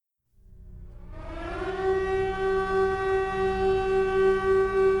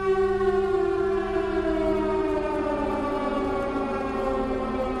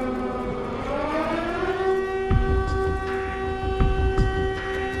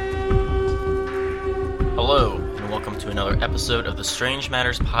to another episode of the Strange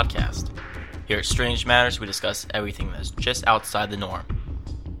Matters podcast. Here at Strange Matters, we discuss everything that's just outside the norm.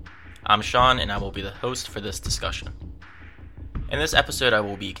 I'm Sean, and I will be the host for this discussion. In this episode, I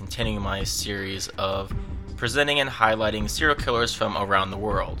will be continuing my series of presenting and highlighting serial killers from around the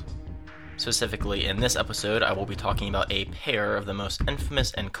world. Specifically, in this episode, I will be talking about a pair of the most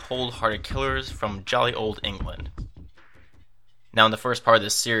infamous and cold-hearted killers from jolly old England. Now, in the first part of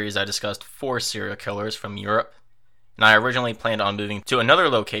this series, I discussed 4 serial killers from Europe, and I originally planned on moving to another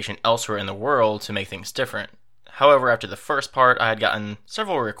location elsewhere in the world to make things different. However, after the first part, I had gotten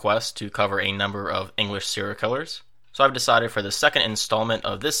several requests to cover a number of English serial killers, so I've decided for the second installment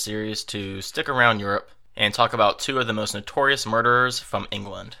of this series to stick around Europe and talk about 2 of the most notorious murderers from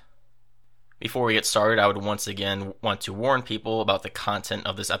England. Before we get started, I would once again want to warn people about the content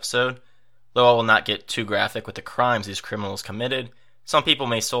of this episode. Though I will not get too graphic with the crimes these criminals committed, some people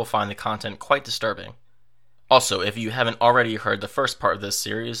may still find the content quite disturbing. Also, if you haven't already heard the first part of this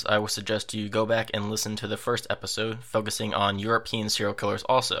series, I would suggest you go back and listen to the first episode, focusing on European serial killers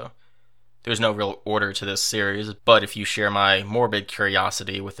also. There's no real order to this series, but if you share my morbid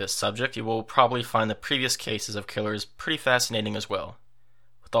curiosity with this subject, you will probably find the previous cases of killers pretty fascinating as well.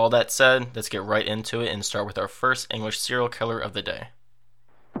 With all that said, let's get right into it and start with our first English serial killer of the day.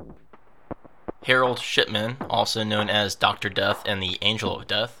 Harold Shipman, also known as Dr. Death and the Angel of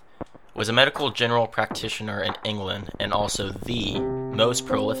Death, was a medical general practitioner in England and also the most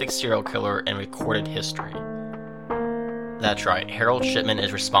prolific serial killer in recorded history. That's right, Harold Shipman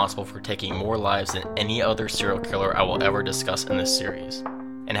is responsible for taking more lives than any other serial killer I will ever discuss in this series,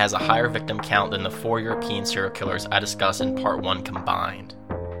 and has a higher victim count than the 4 European serial killers I discussed in Part 1 combined.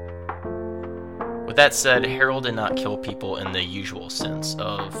 With that said, Harold did not kill people in the usual sense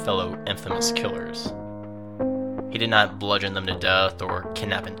of fellow infamous killers. He did not bludgeon them to death or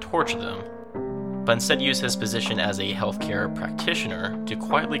kidnap and torture them, but instead used his position as a healthcare practitioner to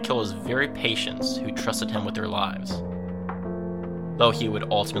quietly kill his very patients who trusted him with their lives. Though he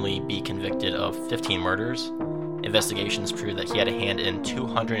would ultimately be convicted of 15 murders, investigations proved that he had a hand in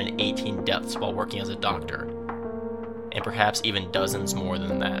 218 deaths while working as a doctor, and perhaps even dozens more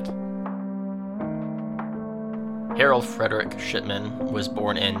than that. Harold Frederick Shipman was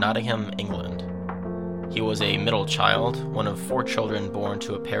born in Nottingham, England. He was a middle child, one of 4 children born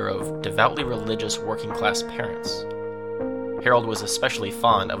to a pair of devoutly religious working-class parents. Harold was especially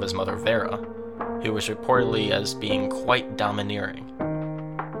fond of his mother Vera, who was reportedly as being quite domineering.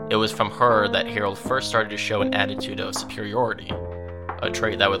 It was from her that Harold first started to show an attitude of superiority, a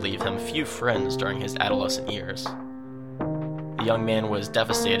trait that would leave him few friends during his adolescent years. The young man was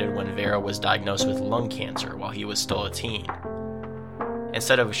devastated when Vera was diagnosed with lung cancer while he was still a teen.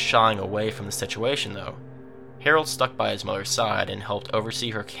 Instead of shying away from the situation, though, Harold stuck by his mother's side and helped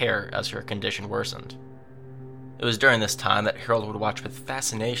oversee her care as her condition worsened. It was during this time that Harold would watch with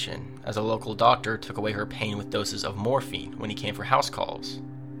fascination as a local doctor took away her pain with doses of morphine when he came for house calls,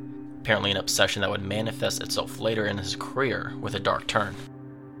 apparently an obsession that would manifest itself later in his career with a dark turn.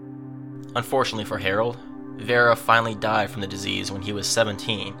 Unfortunately for Harold, Vera finally died from the disease when he was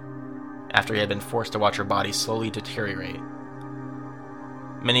 17, after he had been forced to watch her body slowly deteriorate.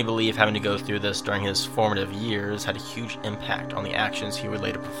 Many believe having to go through this during his formative years had a huge impact on the actions he would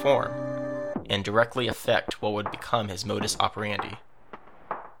later perform, and directly affect what would become his modus operandi.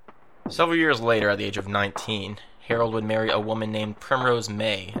 Several years later, at the age of 19, Harold would marry a woman named Primrose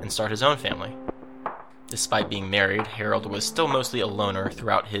May and start his own family. Despite being married, Harold was still mostly a loner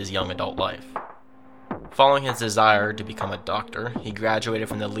throughout his young adult life. Following his desire to become a doctor, he graduated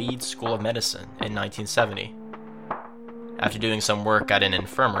from the Leeds School of Medicine in 1970. After doing some work at an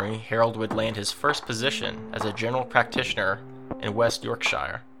infirmary, Harold would land his first position as a general practitioner in West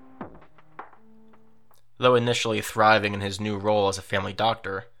Yorkshire. Though initially thriving in his new role as a family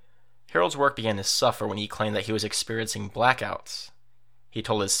doctor, Harold's work began to suffer when he claimed that he was experiencing blackouts. He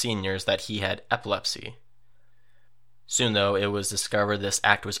told his seniors that he had epilepsy. Soon, though, it was discovered this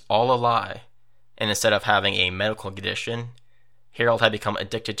act was all a lie, and instead of having a medical condition, Harold had become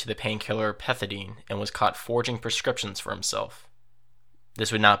addicted to the painkiller pethidine and was caught forging prescriptions for himself.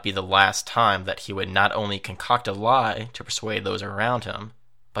 This would not be the last time that he would not only concoct a lie to persuade those around him,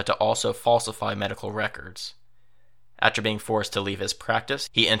 but to also falsify medical records. After being forced to leave his practice,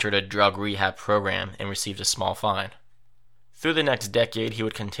 he entered a drug rehab program and received a small fine. Through the next decade, he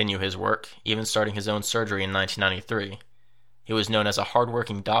would continue his work, even starting his own surgery in 1993. He was known as a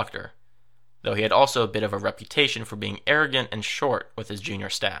hard-working doctor, though he had also a bit of a reputation for being arrogant and short with his junior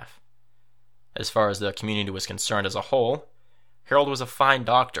staff. As far as the community was concerned as a whole, Harold was a fine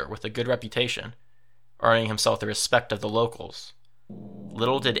doctor with a good reputation, earning himself the respect of the locals.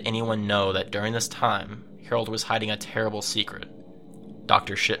 Little did anyone know that during this time, Harold was hiding a terrible secret.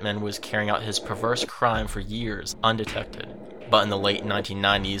 Dr. Shipman was carrying out his perverse crime for years undetected. But in the late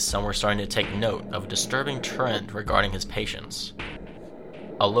 1990s, some were starting to take note of a disturbing trend regarding his patients.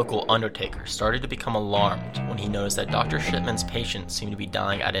 A local undertaker started to become alarmed when he noticed that Dr. Shipman's patients seemed to be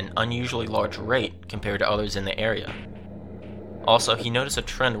dying at an unusually large rate compared to others in the area. Also, he noticed a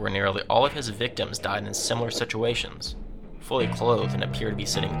trend where nearly all of his victims died in similar situations, fully clothed and appeared to be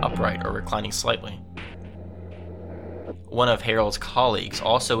sitting upright or reclining slightly. One of Harold's colleagues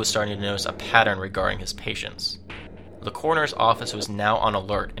also was starting to notice a pattern regarding his patients. The coroner's office was now on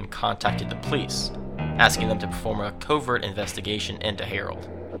alert and contacted the police, asking them to perform a covert investigation into Harold.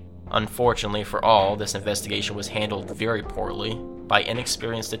 Unfortunately for all, this investigation was handled very poorly by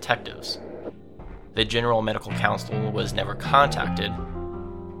inexperienced detectives. The General Medical Council was never contacted,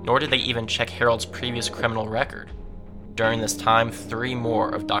 nor did they even check Harold's previous criminal record. During this time, 3 more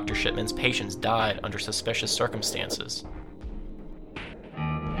of Dr. Shipman's patients died under suspicious circumstances.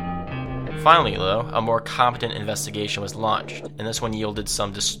 Finally, though, a more competent investigation was launched, and this one yielded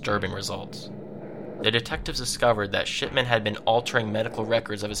some disturbing results. The detectives discovered that Shipman had been altering medical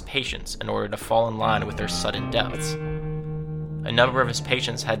records of his patients in order to fall in line with their sudden deaths. A number of his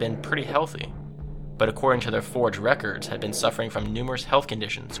patients had been pretty healthy, but according to their forged records, had been suffering from numerous health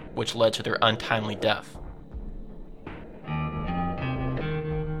conditions which led to their untimely death.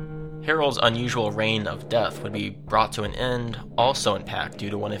 Harold's unusual reign of death would be brought to an end, also in part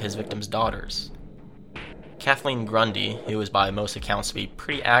due to one of his victims' daughters. Kathleen Grundy, who was by most accounts to be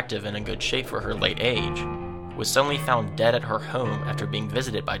pretty active and in good shape for her late age, was suddenly found dead at her home after being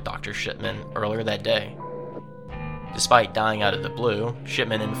visited by Dr. Shipman earlier that day. Despite dying out of the blue,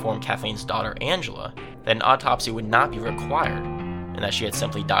 Shipman informed Kathleen's daughter Angela that an autopsy would not be required, and that she had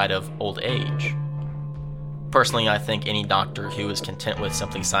simply died of old age. Personally, I think any doctor who is content with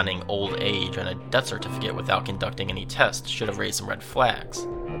simply signing old age on a death certificate without conducting any tests should have raised some red flags.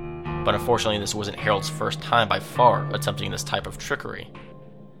 But unfortunately, this wasn't Harold's first time by far attempting this type of trickery.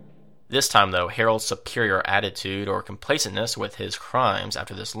 This time, though, Harold's superior attitude or complacentness with his crimes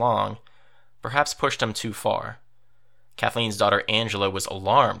after this long perhaps pushed him too far. Kathleen's daughter Angela was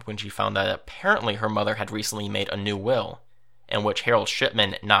alarmed when she found that apparently her mother had recently made a new will, in which Harold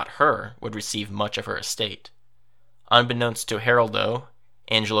Shipman, not her, would receive much of her estate. Unbeknownst to Harold, though,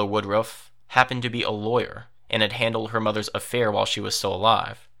 Angela Woodruff happened to be a lawyer and had handled her mother's affair while she was still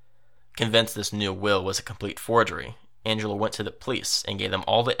alive. Convinced this new will was a complete forgery, Angela went to the police and gave them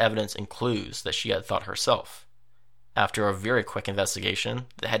all the evidence and clues that she had thought herself. After a very quick investigation,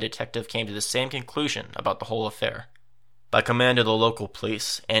 the head detective came to the same conclusion about the whole affair. By command of the local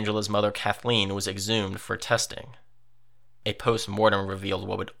police, Angela's mother Kathleen was exhumed for testing. A post-mortem revealed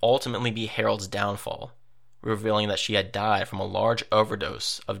what would ultimately be Harold's downfall, revealing that she had died from a large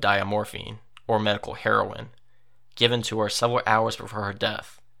overdose of diamorphine, or medical heroin, given to her several hours before her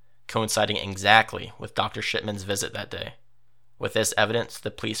death, coinciding exactly with Dr. Shipman's visit that day. With this evidence,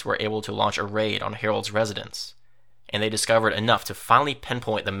 the police were able to launch a raid on Harold's residence, and they discovered enough to finally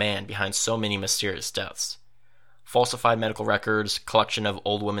pinpoint the man behind so many mysterious deaths. Falsified medical records, collection of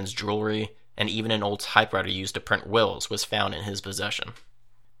old women's jewelry, and even an old typewriter used to print wills was found in his possession.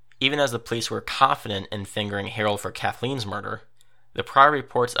 Even as the police were confident in fingering Harold for Kathleen's murder, the prior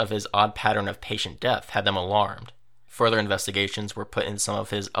reports of his odd pattern of patient death had them alarmed. Further investigations were put in some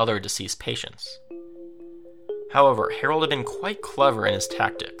of his other deceased patients. However, Harold had been quite clever in his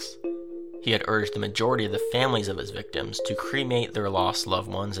tactics. He had urged the majority of the families of his victims to cremate their lost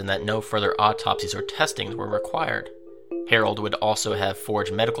loved ones and that no further autopsies or testings were required. Harold would also have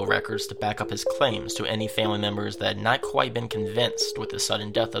forged medical records to back up his claims to any family members that had not quite been convinced with the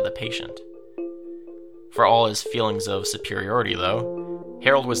sudden death of the patient. For all his feelings of superiority, though,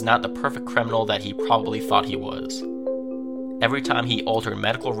 Harold was not the perfect criminal that he probably thought he was. Every time he altered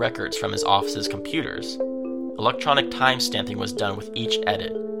medical records from his office's computers, electronic timestamping was done with each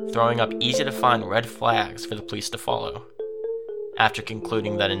edit, throwing up easy-to-find red flags for the police to follow. After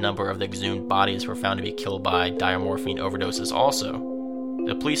concluding that a number of the exhumed bodies were found to be killed by diamorphine overdoses also,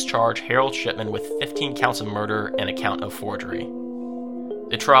 the police charged Harold Shipman with 15 counts of murder and a count of forgery.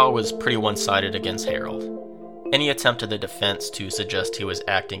 The trial was pretty one-sided against Harold. Any attempt of the defense to suggest he was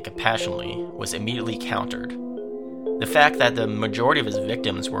acting compassionately was immediately countered. The fact that the majority of his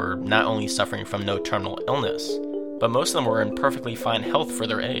victims were not only suffering from no terminal illness, but most of them were in perfectly fine health for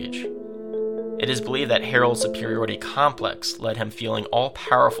their age. It is believed that Harold's superiority complex led him feeling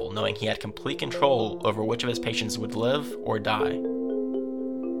all-powerful, knowing he had complete control over which of his patients would live or die.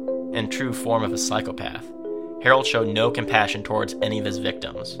 In true form of a psychopath, Harold showed no compassion towards any of his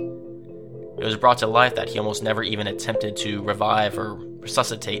victims. It was brought to light that he almost never even attempted to revive or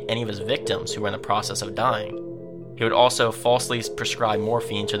resuscitate any of his victims who were in the process of dying. He would also falsely prescribe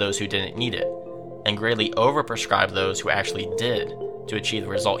morphine to those who didn't need it, and greatly overprescribe those who actually did to achieve the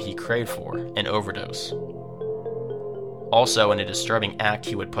result he craved for, an overdose. Also, in a disturbing act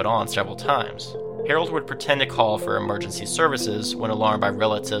he would put on several times, Harold would pretend to call for emergency services when alarmed by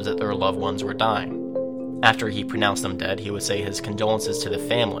relatives that their loved ones were dying. After he pronounced them dead, he would say his condolences to the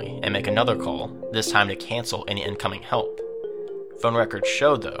family and make another call, this time to cancel any incoming help. Phone records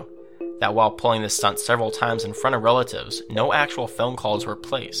showed, though, that while pulling this stunt several times in front of relatives, no actual phone calls were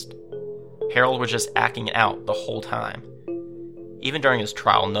placed. Harold was just acting it out the whole time. Even during his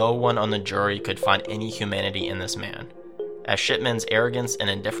trial, no one on the jury could find any humanity in this man, as Shipman's arrogance and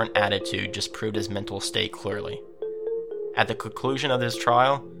indifferent attitude just proved his mental state clearly. At the conclusion of his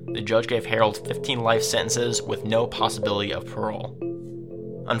trial, the judge gave Harold 15 life sentences with no possibility of parole.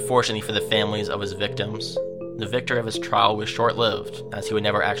 Unfortunately for the families of his victims, the victory of his trial was short-lived, as he would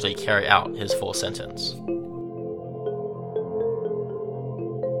never actually carry out his full sentence.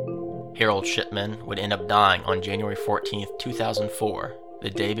 Harold Shipman would end up dying on January 14, 2004, the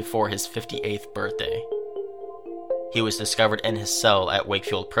day before his 58th birthday. He was discovered in his cell at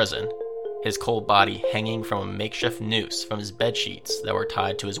Wakefield Prison, his cold body hanging from a makeshift noose from his bedsheets that were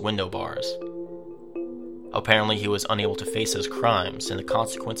tied to his window bars. Apparently, he was unable to face his crimes and the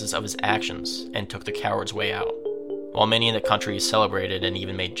consequences of his actions and took the coward's way out. While many in the country celebrated and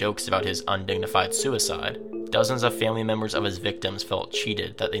even made jokes about his undignified suicide, dozens of family members of his victims felt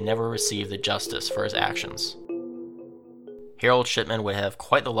cheated that they never received the justice for his actions. Harold Shipman would have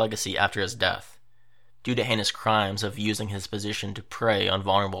quite the legacy after his death, due to heinous crimes of using his position to prey on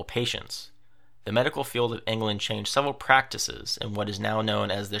vulnerable patients. The medical field of England changed several practices in what is now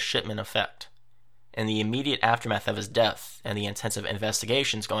known as the Shipman effect. In the immediate aftermath of his death and the intensive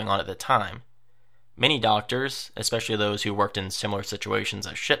investigations going on at the time, many doctors, especially those who worked in similar situations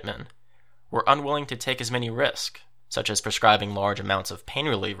as Shipman, were unwilling to take as many risks, such as prescribing large amounts of pain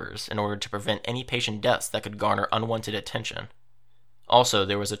relievers in order to prevent any patient deaths that could garner unwanted attention. Also,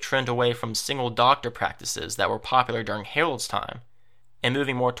 there was a trend away from single doctor practices that were popular during Harold's time, and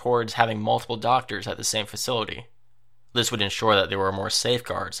moving more towards having multiple doctors at the same facility. This would ensure that there were more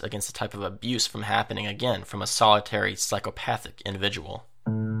safeguards against the type of abuse from happening again from a solitary psychopathic individual.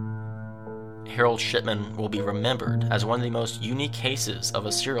 Harold Shipman will be remembered as one of the most unique cases of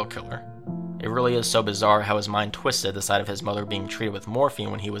a serial killer. It really is so bizarre how his mind twisted the sight of his mother being treated with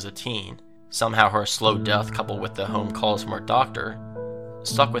morphine when he was a teen. Somehow her slow death, coupled with the home calls from her doctor,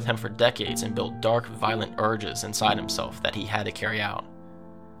 stuck with him for decades and built dark, violent urges inside himself that he had to carry out.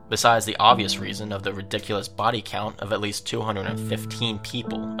 Besides the obvious reason of the ridiculous body count of at least 215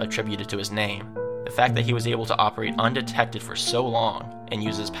 people attributed to his name, the fact that he was able to operate undetected for so long and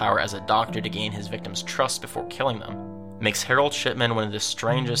use his power as a doctor to gain his victims' trust before killing them, makes Harold Shipman one of the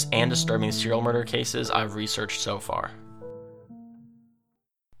strangest and disturbing serial murder cases I've researched so far.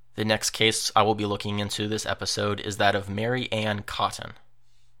 The next case I will be looking into this episode is that of Mary Ann Cotton.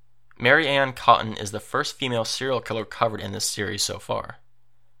 Mary Ann Cotton is the first female serial killer covered in this series so far.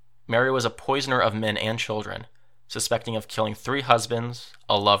 Mary was a poisoner of men and children, suspecting of killing 3 husbands,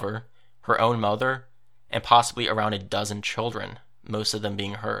 a lover, her own mother, and possibly around a dozen children, most of them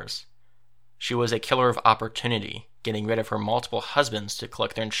being hers. She was a killer of opportunity, getting rid of her multiple husbands to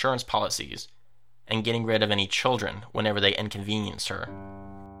collect their insurance policies, and getting rid of any children whenever they inconvenienced her.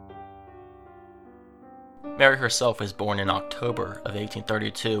 Mary herself was born in October of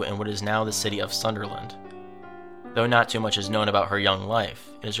 1832 in what is now the city of Sunderland. Though not too much is known about her young life,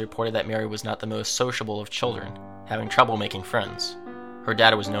 it is reported that Mary was not the most sociable of children, having trouble making friends. Her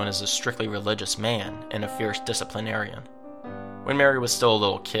dad was known as a strictly religious man and a fierce disciplinarian. When Mary was still a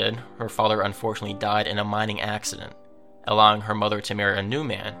little kid, her father unfortunately died in a mining accident, allowing her mother to marry a new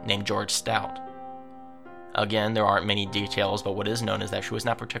man named George Stout. Again, there aren't many details, but what is known is that she was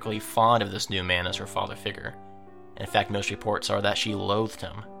not particularly fond of this new man as her father figure. In fact, most reports are that she loathed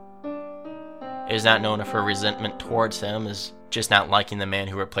him. It is not known if her resentment towards him is just not liking the man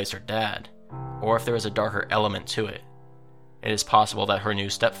who replaced her dad, or if there is a darker element to it. It is possible that her new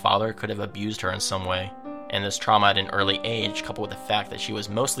stepfather could have abused her in some way, and this trauma at an early age, coupled with the fact that she was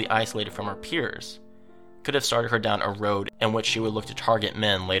mostly isolated from her peers, could have started her down a road in which she would look to target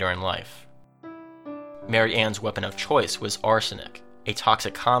men later in life. Mary Ann's weapon of choice was arsenic, a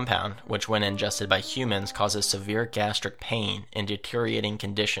toxic compound which when ingested by humans causes severe gastric pain and deteriorating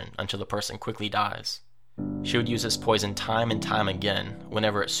condition until the person quickly dies. She would use this poison time and time again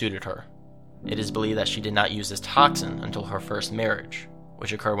whenever it suited her. It is believed that she did not use this toxin until her first marriage,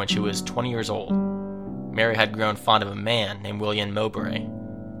 which occurred when she was 20 years old. Mary had grown fond of a man named William Mowbray,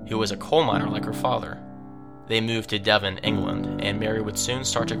 who was a coal miner like her father. They moved to Devon, England, and Mary would soon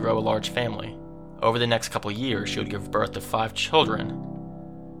start to grow a large family. Over the next couple years, she would give birth to 5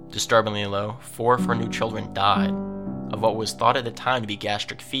 children. Disturbingly though, 4 of her new children died of what was thought at the time to be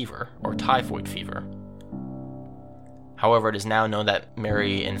gastric fever or typhoid fever. However, it is now known that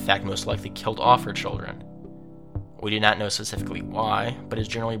Mary in fact most likely killed off her children. We do not know specifically why, but it is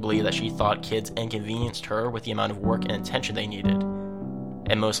generally believed that she thought kids inconvenienced her with the amount of work and attention they needed,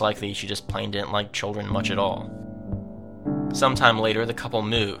 and most likely she just plain didn't like children much at all. Sometime later, the couple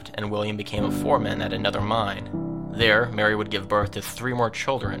moved, and William became a foreman at another mine. There, Mary would give birth to 3 more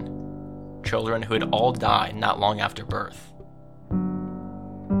children who had all died not long after birth.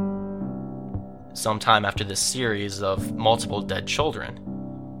 Sometime after this series of multiple dead children,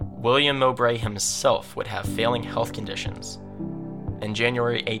 William Mowbray himself would have failing health conditions. In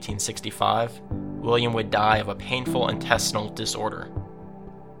January 1865, William would die of a painful intestinal disorder.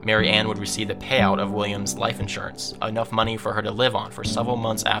 Mary Ann would receive the payout of William's life insurance, enough money for her to live on for several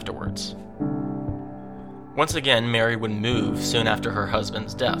months afterwards. Once again, Mary would move soon after her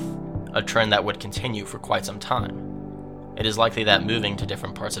husband's death, a trend that would continue for quite some time. It is likely that moving to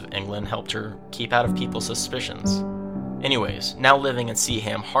different parts of England helped her keep out of people's suspicions. Anyways, now living in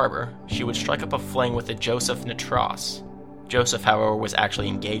Seaham Harbor, she would strike up a fling with a Joseph Nattrass. Joseph, however, was actually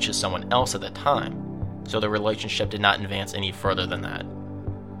engaged to someone else at the time, so the relationship did not advance any further than that.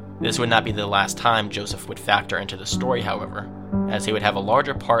 This would not be the last time Joseph would factor into the story, however, as he would have a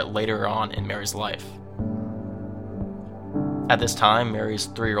larger part later on in Mary's life. At this time, Mary's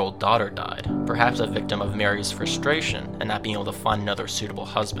 3-year-old daughter died, perhaps a victim of Mary's frustration and not being able to find another suitable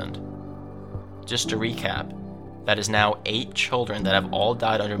husband. Just to recap, that is now 8 children that have all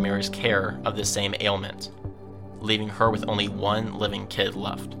died under Mary's care of the same ailment, leaving her with only 1 living kid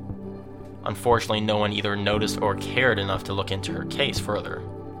left. Unfortunately, no one either noticed or cared enough to look into her case further,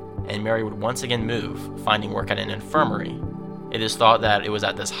 and Mary would once again move, finding work at an infirmary. It is thought that it was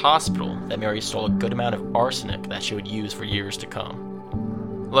at this hospital that Mary stole a good amount of arsenic that she would use for years to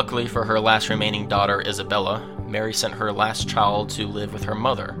come. Luckily for her last remaining daughter, Isabella, Mary sent her last child to live with her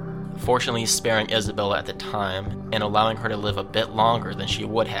mother, fortunately sparing Isabella at the time and allowing her to live a bit longer than she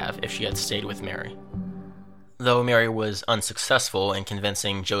would have if she had stayed with Mary. Though Mary was unsuccessful in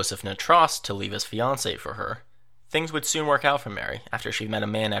convincing Joseph Nattrass to leave his fiancée for her, things would soon work out for Mary after she met a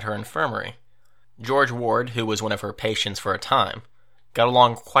man at her infirmary. George Ward, who was one of her patients for a time, got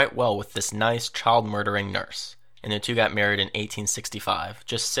along quite well with this nice child-murdering nurse, and the two got married in 1865,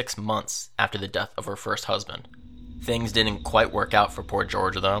 just 6 months after the death of her first husband. Things didn't quite work out for poor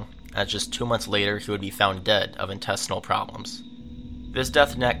George, though, as just 2 months later he would be found dead of intestinal problems. This death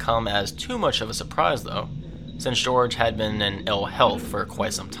did not come as too much of a surprise, though, since George had been in ill health for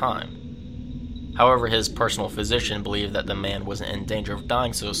quite some time. However, his personal physician believed that the man wasn't in danger of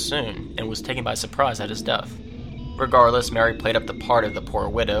dying so soon and was taken by surprise at his death. Regardless, Mary played up the part of the poor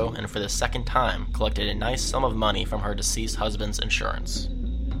widow and for the second time collected a nice sum of money from her deceased husband's insurance.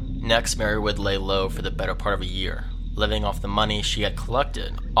 Next, Mary would lay low for the better part of a year, living off the money she had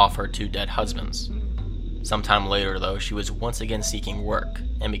collected off her 2 dead husbands. Sometime later, though, she was once again seeking work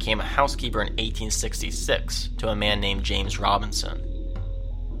and became a housekeeper in 1866 to a man named James Robinson.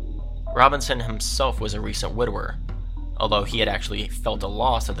 Robinson himself was a recent widower, although he had actually felt the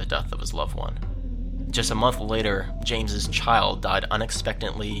loss of the death of his loved one. Just a month later, James's child died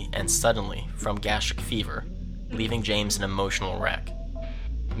unexpectedly and suddenly from gastric fever, leaving James an emotional wreck.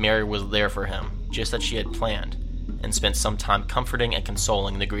 Mary was there for him, just as she had planned, and spent some time comforting and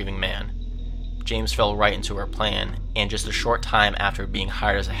consoling the grieving man. James fell right into her plan, and just a short time after being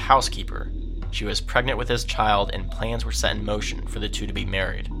hired as a housekeeper, she was pregnant with his child and plans were set in motion for the two to be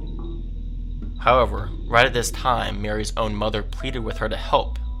married. However, right at this time, Mary's own mother pleaded with her to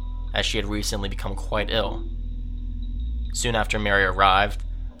help, as she had recently become quite ill. Soon after Mary arrived,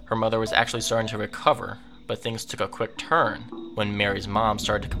 her mother was actually starting to recover, but things took a quick turn when Mary's mom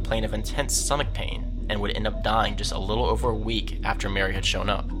started to complain of intense stomach pain and would end up dying just a little over a week after Mary had shown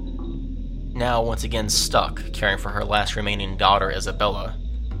up. Now once again stuck, caring for her last remaining daughter, Isabella,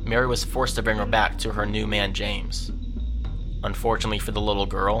 Mary was forced to bring her back to her new man, James. Unfortunately for the little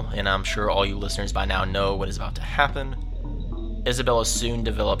girl, and I'm sure all you listeners by now know what is about to happen, Isabella soon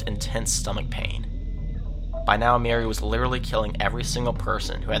developed intense stomach pain. By now, Mary was literally killing every single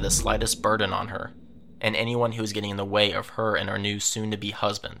person who had the slightest burden on her, and anyone who was getting in the way of her and her new soon-to-be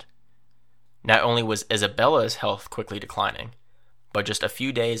husband. Not only was Isabella's health quickly declining, but just a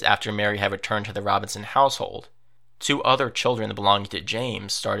few days after Mary had returned to the Robinson household, 2 other children belonging to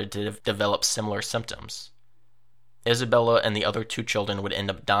James started to develop similar symptoms. Isabella and the other 2 children would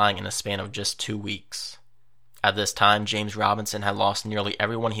end up dying in a span of just 2 weeks. At this time, James Robinson had lost nearly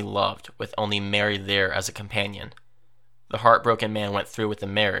everyone he loved, with only Mary there as a companion. The heartbroken man went through with the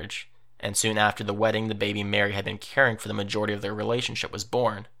marriage, and soon after the wedding, the baby Mary had been carrying for the majority of their relationship was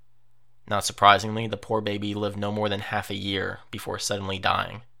born. Not surprisingly, the poor baby lived no more than half a year before suddenly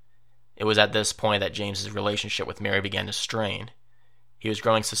dying. It was at this point that James's relationship with Mary began to strain. He was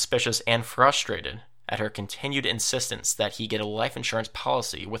growing suspicious and frustrated at her continued insistence that he get a life insurance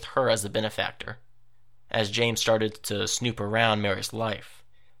policy with her as the benefactor. As James started to snoop around Mary's life,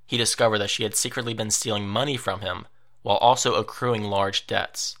 he discovered that she had secretly been stealing money from him while also accruing large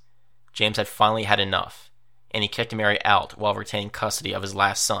debts. James had finally had enough, and he kicked Mary out while retaining custody of his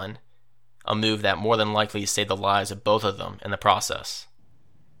last son, a move that more than likely saved the lives of both of them in the process.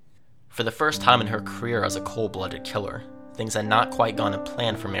 For the first time in her career as a cold-blooded killer, things had not quite gone to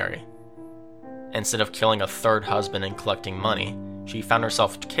plan for Mary. Instead of killing a third husband and collecting money, she found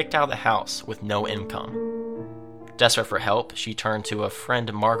herself kicked out of the house with no income. Desperate for help, she turned to a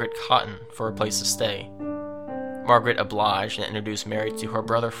friend, Margaret Cotton, for a place to stay. Margaret obliged and introduced Mary to her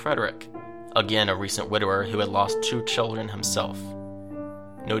brother Frederick, again a recent widower who had lost 2 children himself.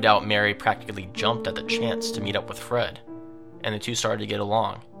 No doubt Mary practically jumped at the chance to meet up with Fred, and the two started to get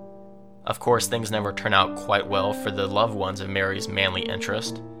along. Of course, things never turned out quite well for the loved ones of Mary's manly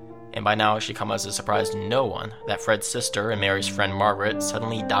interest, and by now it should come as a surprise to no one that Fred's sister and Mary's friend Margaret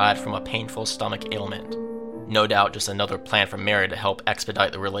suddenly died from a painful stomach ailment. No doubt just another plan from Mary to help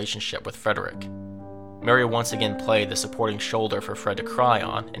expedite the relationship with Frederick. Mary once again played the supporting shoulder for Fred to cry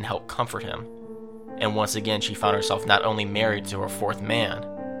on and help comfort him. And once again she found herself not only married to her 4th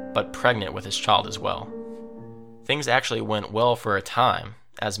man, but pregnant with his child as well. Things actually went well for a time,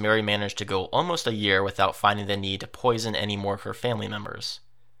 as Mary managed to go almost a year without finding the need to poison any more of her family members.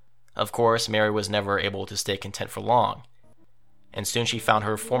 Of course, Mary was never able to stay content for long, and soon she found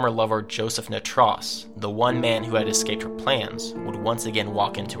her former lover Joseph Natras, the one man who had escaped her plans, would once again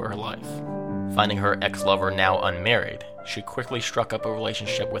walk into her life. Finding her ex-lover now unmarried, she quickly struck up a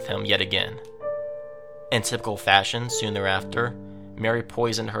relationship with him yet again. In typical fashion, soon thereafter, Mary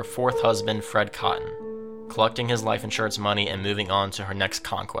poisoned her 4th husband, Fred Cotton, collecting his life insurance money and moving on to her next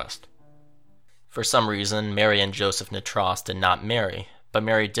conquest. For some reason, Mary and Joseph Natras did not marry, but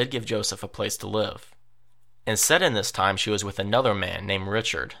Mary did give Joseph a place to live. Instead, in this time, she was with another man named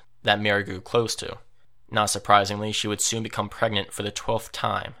Richard that Mary grew close to. Not surprisingly, she would soon become pregnant for the 12th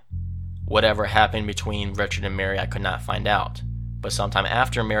time. Whatever happened between Richard and Mary I could not find out, but sometime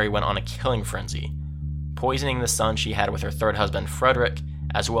after, Mary went on a killing frenzy, poisoning the son she had with her 3rd husband Frederick,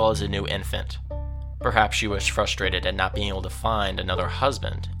 as well as a new infant. Perhaps she was frustrated at not being able to find another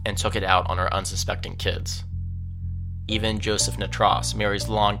husband and took it out on her unsuspecting kids. Even Joseph Natras, Mary's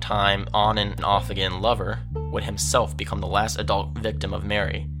longtime on and off again lover, would himself become the last adult victim of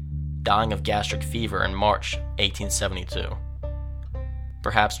Mary, dying of gastric fever in March 1872.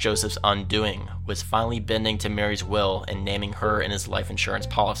 Perhaps Joseph's undoing was finally bending to Mary's will and naming her in his life insurance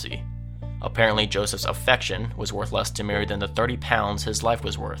policy. Apparently, Joseph's affection was worth less to Mary than the 30 pounds his life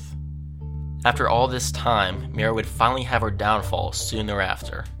was worth. After all this time, Mary would finally have her downfall soon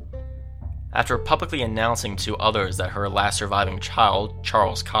thereafter. After publicly announcing to others that her last surviving child,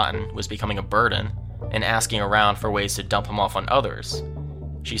 Charles Cotton, was becoming a burden, and asking around for ways to dump him off on others,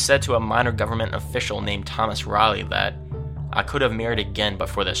 she said to a minor government official named Thomas Riley that, "I could have married again but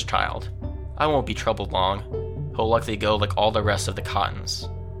for this child. I won't be troubled long. He'll likely go like all the rest of the Cottons."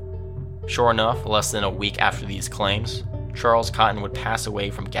 Sure enough, less than a week after these claims, Charles Cotton would pass away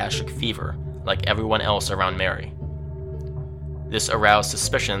from gastric fever like everyone else around Mary. This aroused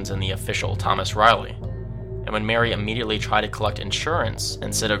suspicions in the official Thomas Riley, and when Mary immediately tried to collect insurance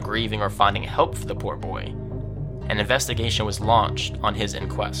instead of grieving or finding help for the poor boy, an investigation was launched on his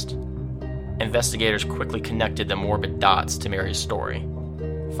inquest. Investigators quickly connected the morbid dots to Mary's story,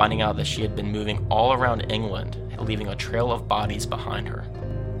 finding out that she had been moving all around England, leaving a trail of bodies behind her.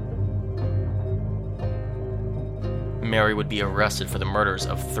 Mary would be arrested for the murders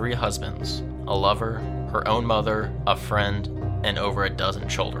of 3 husbands, a lover, her own mother, a friend, and over a dozen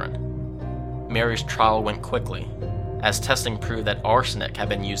children. Mary's trial went quickly, as testing proved that arsenic had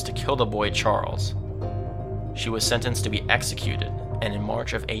been used to kill the boy Charles. She was sentenced to be executed, and in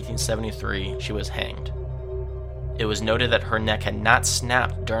March of 1873 she was hanged. It was noted that her neck had not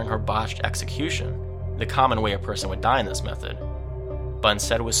snapped during her botched execution, the common way a person would die in this method, but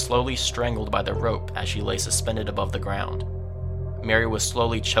instead was slowly strangled by the rope as she lay suspended above the ground. Mary was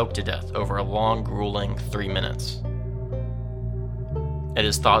slowly choked to death over a long, grueling 3 minutes. It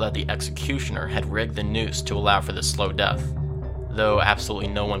is thought that the executioner had rigged the noose to allow for this slow death, though absolutely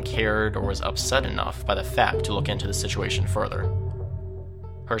no one cared or was upset enough by the fact to look into the situation further.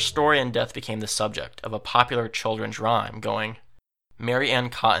 Her story and death became the subject of a popular children's rhyme going, "Mary Ann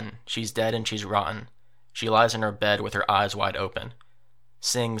Cotton, she's dead and she's rotten. She lies in her bed with her eyes wide open.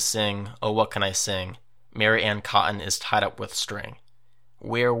 Sing, sing, oh what can I sing? Mary Ann Cotton is tied up with string.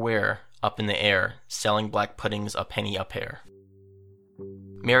 Where, up in the air, selling black puddings a penny a pair."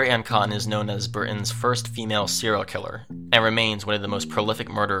 Mary Ann Cotton is known as Britain's first female serial killer, and remains one of the most prolific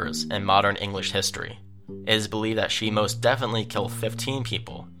murderers in modern English history. It is believed that she most definitely killed 15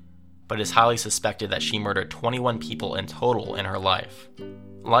 people, but it is highly suspected that she murdered 21 people in total in her life.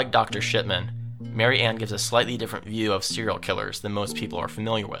 Like Dr. Shipman, Mary Ann gives a slightly different view of serial killers than most people are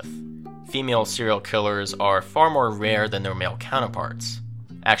familiar with. Female serial killers are far more rare than their male counterparts.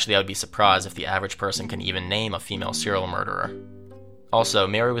 Actually, I would be surprised if the average person can even name a female serial murderer. Also,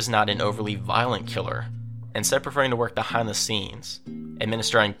 Mary was not an overly violent killer, instead preferring to work behind the scenes,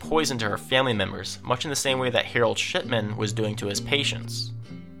 administering poison to her family members, much in the same way that Harold Shipman was doing to his patients.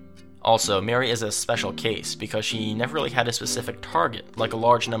 Also, Mary is a special case because she never really had a specific target, like a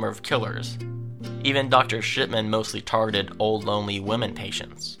large number of killers. Even Dr. Shipman mostly targeted old, lonely women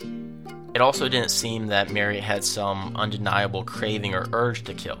patients. It also didn't seem that Mary had some undeniable craving or urge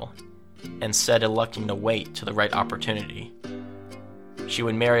to kill, instead electing to wait to the right opportunity. She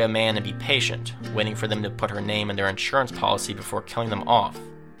would marry a man and be patient, waiting for them to put her name in their insurance policy before killing them off,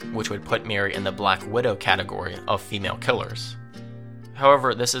 which would put Mary in the Black Widow category of female killers.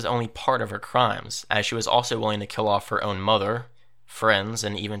 However, this is only part of her crimes, as she was also willing to kill off her own mother, friends,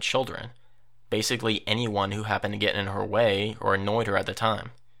 and even children. Basically anyone who happened to get in her way or annoyed her at the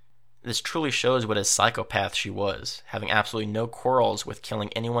time. This truly shows what a psychopath she was, having absolutely no quarrels with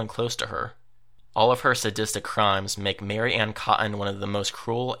killing anyone close to her. All of her sadistic crimes make Mary Ann Cotton one of the most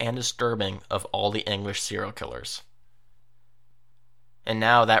cruel and disturbing of all the English serial killers. And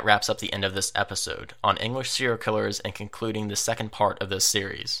now that wraps up the end of this episode on English serial killers and concluding the second part of this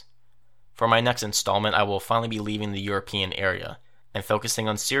series. For my next installment, I will finally be leaving the European area and focusing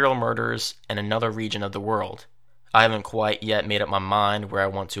on serial murders in another region of the world. I haven't quite yet made up my mind where I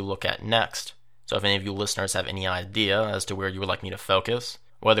want to look at next, so if any of you listeners have any idea as to where you would like me to focus,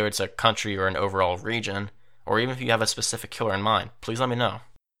 whether it's a country or an overall region, or even if you have a specific killer in mind, please let me know.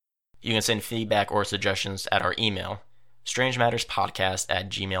 You can send feedback or suggestions at our email,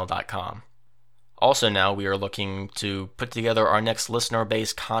 strangematterspodcast@gmail.com. Also now, we are looking to put together our next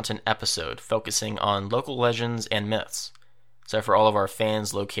listener-based content episode focusing on local legends and myths. So for all of our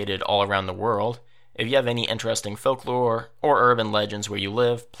fans located all around the world, if you have any interesting folklore or urban legends where you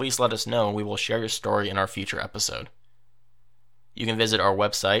live, please let us know and we will share your story in our future episode. You can visit our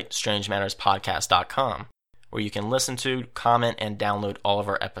website, strangematterspodcast.com, where you can listen to, comment, and download all of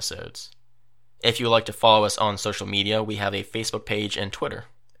our episodes. If you would like to follow us on social media, we have a Facebook page and Twitter.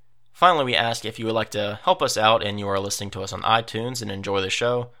 Finally, we ask if you would like to help us out and you are listening to us on iTunes and enjoy the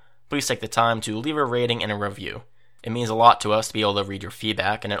show, please take the time to leave a rating and a review. It means a lot to us to be able to read your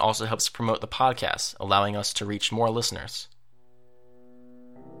feedback, and it also helps promote the podcast, allowing us to reach more listeners.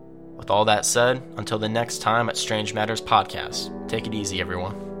 With all that said, until the next time at Strange Matters Podcast, take it easy,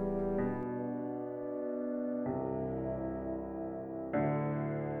 everyone.